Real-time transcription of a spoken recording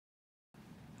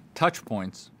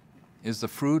TouchPoints is the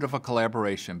fruit of a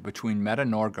collaboration between Mette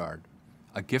Norgard,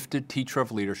 a gifted teacher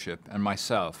of leadership, and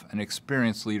myself, an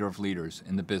experienced leader of leaders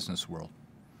in the business world.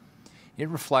 It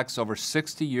reflects over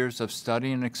 60 years of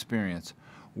study and experience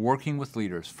working with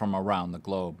leaders from around the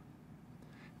globe.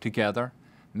 Together,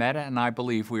 Mette and I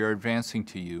believe we are advancing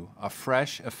to you a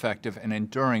fresh, effective, and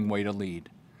enduring way to lead,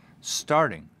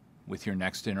 starting with your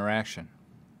next interaction.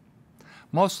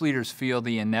 Most leaders feel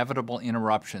the inevitable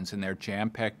interruptions in their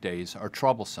jam-packed days are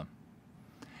troublesome.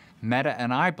 Mette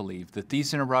and I believe that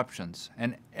these interruptions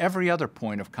and every other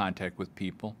point of contact with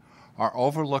people are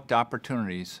overlooked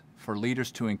opportunities for leaders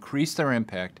to increase their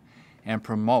impact and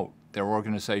promote their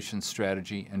organization's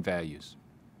strategy and values.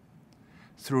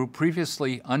 Through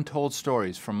previously untold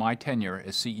stories from my tenure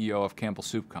as CEO of Campbell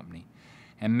Soup Company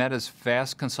and Mette's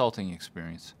vast consulting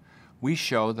experience, we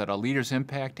show that a leader's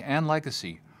impact and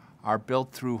legacy are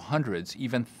built through hundreds,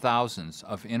 even thousands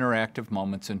of interactive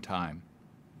moments in time.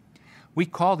 We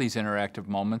call these interactive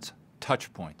moments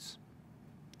touch points.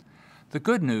 The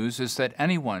good news is that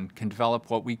anyone can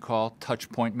develop what we call touch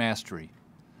point mastery.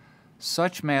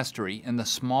 Such mastery in the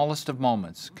smallest of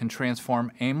moments can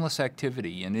transform aimless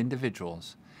activity in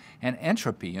individuals and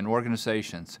entropy in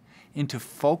organizations into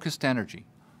focused energy,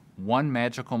 one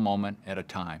magical moment at a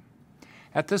time.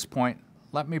 At this point,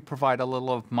 let me provide a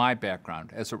little of my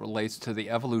background as it relates to the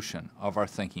evolution of our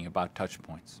thinking about touch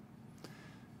points.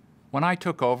 When I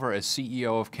took over as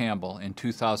CEO of Campbell in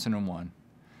 2001,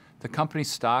 the company's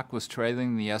stock was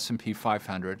trailing the S&P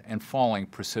 500 and falling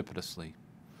precipitously.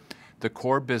 The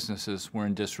core businesses were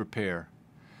in disrepair.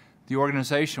 The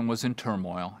organization was in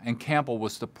turmoil, and Campbell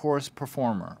was the poorest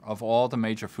performer of all the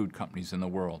major food companies in the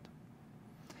world.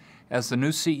 As the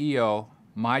new CEO,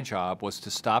 my job was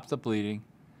to stop the bleeding,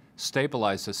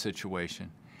 stabilize the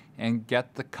situation, and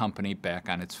get the company back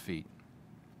on its feet.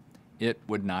 It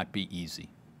would not be easy.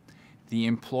 The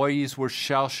employees were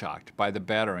shell-shocked by the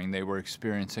battering they were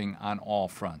experiencing on all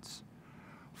fronts.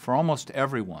 For almost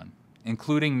everyone,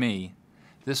 including me,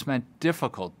 this meant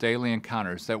difficult daily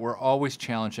encounters that were always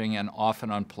challenging and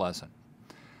often unpleasant.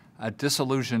 A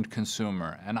disillusioned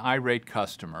consumer, an irate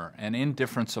customer, an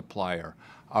indifferent supplier,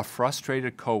 a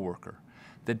frustrated coworker.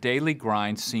 The daily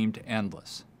grind seemed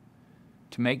endless.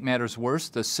 To make matters worse,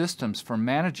 the systems for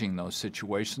managing those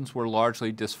situations were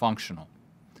largely dysfunctional.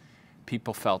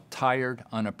 People felt tired,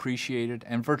 unappreciated,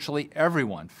 and virtually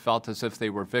everyone felt as if they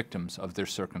were victims of their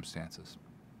circumstances.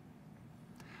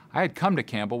 I had come to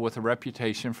Campbell with a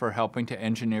reputation for helping to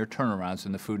engineer turnarounds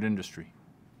in the food industry.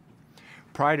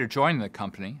 Prior to joining the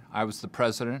company, I was the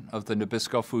president of the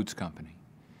Nabisco Foods Company.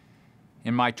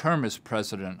 In my term as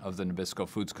president of the Nabisco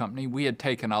Foods Company, we had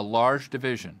taken a large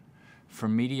division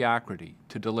from mediocrity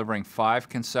to delivering 5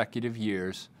 consecutive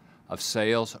years of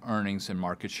sales, earnings, and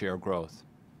market share growth.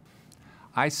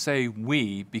 I say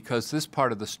we because this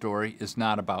part of the story is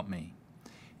not about me.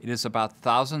 It is about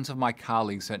thousands of my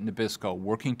colleagues at Nabisco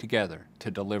working together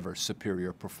to deliver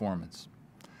superior performance.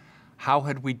 How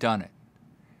had we done it?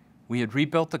 We had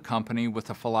rebuilt the company with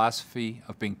a philosophy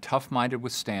of being tough-minded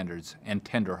with standards and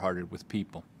tender-hearted with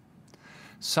people.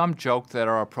 Some joked that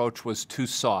our approach was too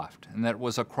soft and that it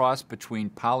was a cross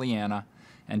between Pollyanna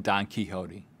and Don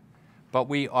Quixote. But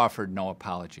we offered no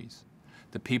apologies.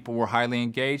 The people were highly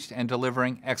engaged and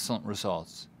delivering excellent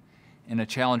results. In a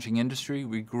challenging industry,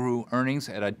 we grew earnings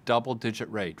at a double-digit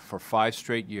rate for 5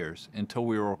 straight years until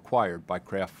we were acquired by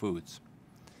Kraft Foods.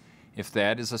 If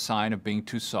that is a sign of being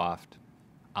too soft,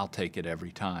 I'll take it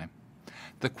every time.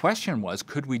 The question was,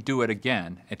 could we do it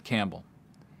again at Campbell?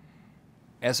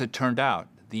 As it turned out,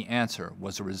 the answer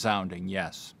was a resounding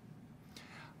yes.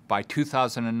 By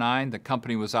 2009, the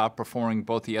company was outperforming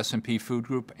both the S&P Food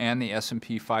Group and the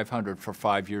S&P 500 for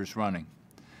 5 years running.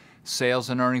 Sales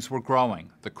and earnings were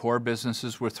growing. The core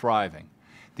businesses were thriving.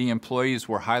 The employees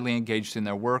were highly engaged in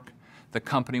their work. The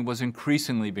company was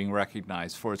increasingly being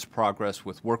recognized for its progress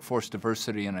with workforce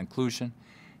diversity and inclusion,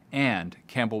 and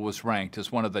Campbell was ranked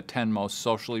as one of the 10 most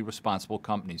socially responsible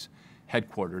companies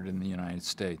headquartered in the United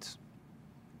States.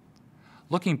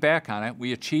 Looking back on it,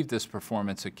 we achieved this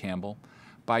performance at Campbell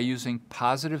by using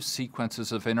positive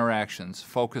sequences of interactions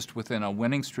focused within a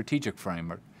winning strategic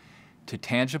framework to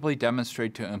tangibly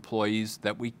demonstrate to employees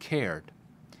that we cared.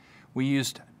 We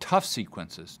used tough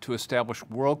sequences to establish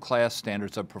world-class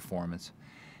standards of performance,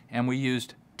 and we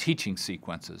used teaching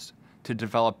sequences to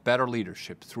develop better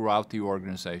leadership throughout the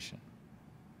organization.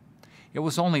 It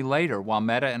was only later, while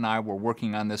Mette and I were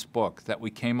working on this book, that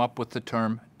we came up with the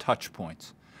term touch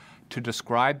points to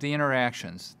describe the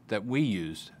interactions that we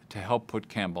used to help put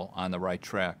Campbell on the right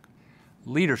track.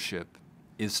 Leadership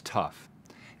is tough.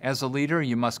 As a leader,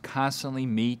 you must constantly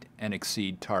meet and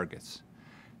exceed targets.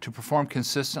 To perform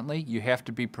consistently, you have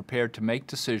to be prepared to make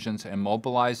decisions and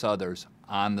mobilize others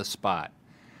on the spot.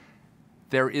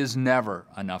 There is never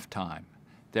enough time.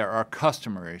 There are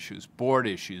customer issues, board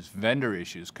issues, vendor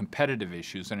issues, competitive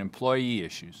issues, and employee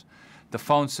issues. The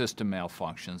phone system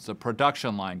malfunctions, the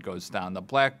production line goes down, the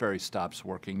BlackBerry stops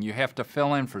working, you have to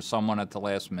fill in for someone at the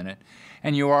last minute,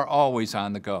 and you are always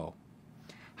on the go.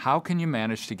 How can you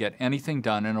manage to get anything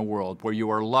done in a world where you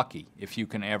are lucky if you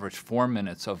can average 4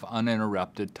 minutes of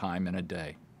uninterrupted time in a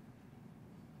day?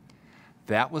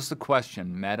 That was the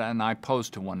question Meta and I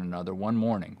posed to one another one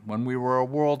morning when we were a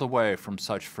world away from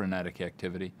such frenetic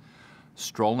activity,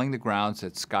 strolling the grounds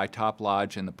at Skytop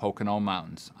Lodge in the Pocono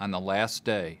Mountains on the last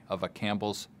day of a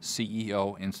Campbell's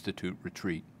CEO Institute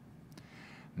retreat.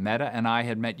 Meta and I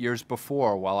had met years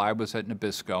before while I was at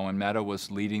Nabisco and Meta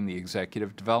was leading the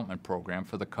Executive Development Program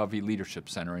for the Covey Leadership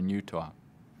Center in Utah.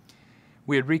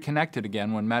 We had reconnected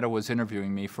again when Meta was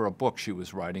interviewing me for a book she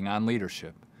was writing on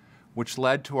leadership, which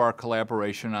led to our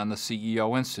collaboration on the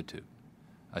CEO Institute,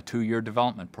 a 2-year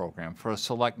development program for a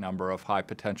select number of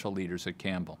high-potential leaders at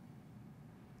Campbell.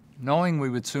 Knowing we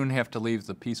would soon have to leave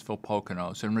the peaceful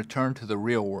Poconos and return to the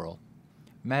real world,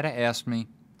 Meta asked me,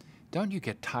 "Don't you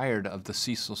get tired of the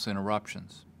ceaseless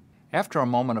interruptions?" After a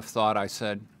moment of thought, I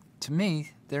said, "To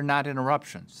me, they're not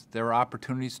interruptions. They're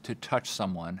opportunities to touch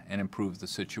someone and improve the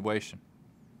situation."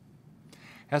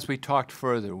 As we talked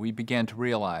further, we began to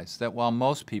realize that while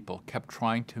most people kept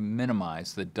trying to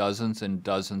minimize the dozens and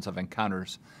dozens of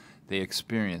encounters they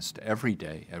experienced every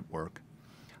day at work,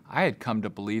 I had come to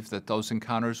believe that those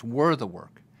encounters were the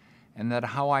work, and that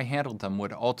how I handled them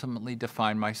would ultimately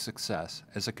define my success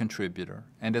as a contributor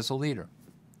and as a leader.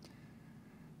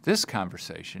 This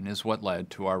conversation is what led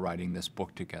to our writing this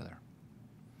book together.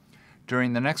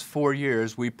 During the next 4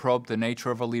 years, we probed the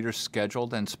nature of a leader's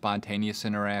scheduled and spontaneous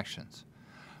interactions,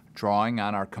 drawing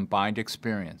on our combined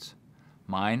experience,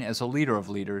 mine as a leader of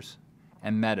leaders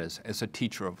and Meta's as a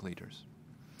teacher of leaders.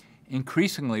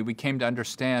 Increasingly, we came to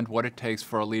understand what it takes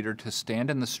for a leader to stand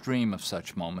in the stream of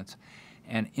such moments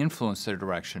and influence their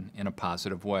direction in a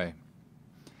positive way.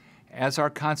 As our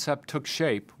concept took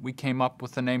shape, we came up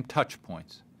with the name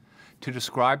TouchPoints to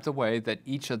describe the way that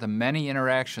each of the many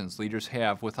interactions leaders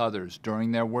have with others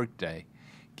during their workday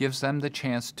gives them the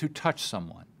chance to touch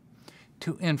someone,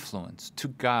 to influence, to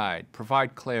guide,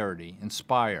 provide clarity,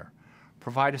 inspire,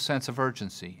 provide a sense of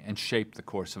urgency, and shape the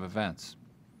course of events.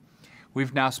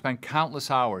 We've now spent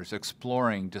countless hours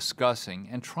exploring, discussing,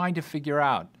 and trying to figure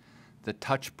out the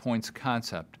TouchPoints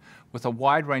concept with a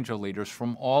wide range of leaders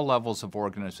from all levels of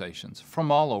organizations, from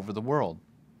all over the world.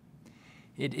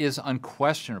 It is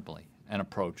unquestionably an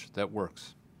approach that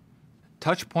works.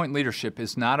 TouchPoint leadership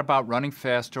is not about running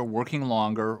faster, working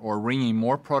longer, or wringing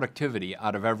more productivity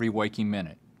out of every waking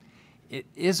minute. It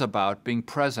is about being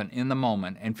present in the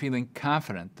moment and feeling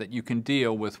confident that you can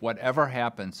deal with whatever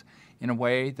happens in a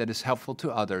way that is helpful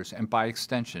to others and, by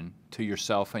extension, to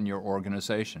yourself and your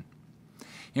organization.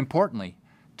 Importantly,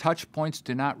 TouchPoints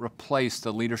do not replace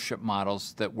the leadership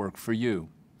models that work for you.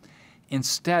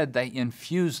 Instead, they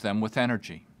infuse them with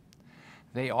energy.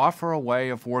 They offer a way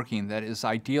of working that is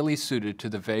ideally suited to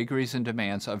the vagaries and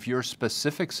demands of your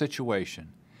specific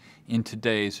situation in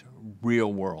today's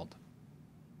real world.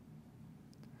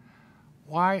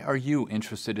 Why are you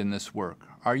interested in this work?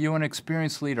 Are you an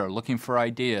experienced leader looking for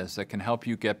ideas that can help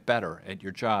you get better at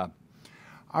your job?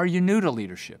 Are you new to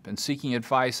leadership and seeking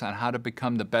advice on how to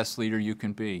become the best leader you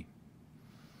can be?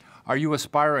 Are you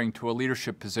aspiring to a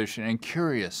leadership position and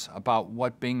curious about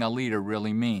what being a leader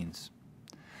really means?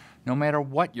 No matter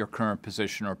what your current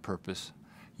position or purpose,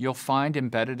 you'll find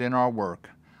embedded in our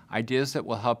work ideas that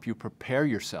will help you prepare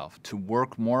yourself to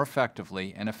work more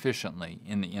effectively and efficiently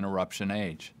in the interruption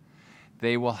age.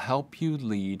 They will help you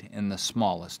lead in the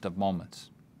smallest of moments.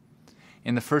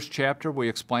 In the first chapter, we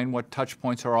explain what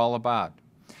TouchPoints are all about,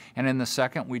 and in the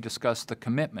second, we discuss the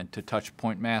commitment to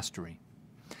TouchPoint mastery.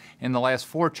 In the last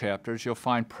 4 chapters, you'll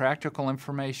find practical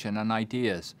information and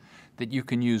ideas that you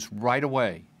can use right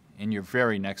away in your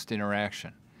very next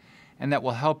interaction, and that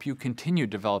will help you continue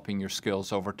developing your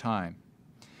skills over time.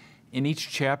 In each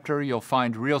chapter, you'll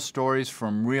find real stories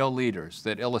from real leaders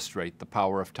that illustrate the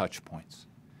power of TouchPoints.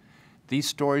 These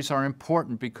stories are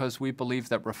important because we believe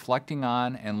that reflecting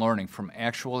on and learning from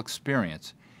actual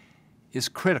experience is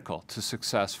critical to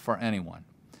success for anyone,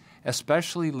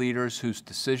 especially leaders whose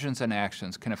decisions and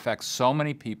actions can affect so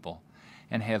many people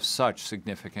and have such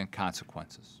significant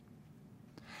consequences.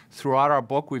 Throughout our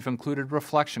book, we've included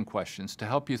reflection questions to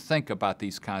help you think about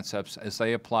these concepts as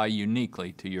they apply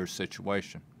uniquely to your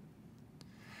situation.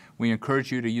 We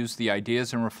encourage you to use the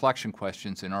ideas and reflection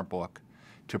questions in our book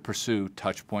to pursue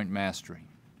TouchPoint mastery.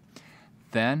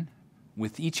 Then,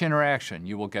 with each interaction,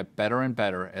 you will get better and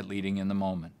better at leading in the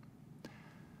moment.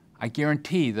 I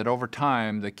guarantee that over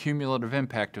time, the cumulative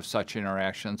impact of such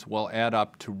interactions will add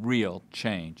up to real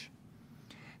change.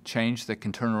 Change that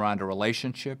can turn around a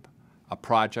relationship, a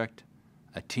project,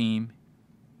 a team,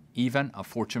 even a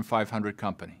Fortune 500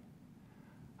 company.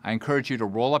 I encourage you to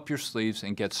roll up your sleeves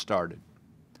and get started.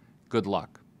 Good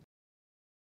luck.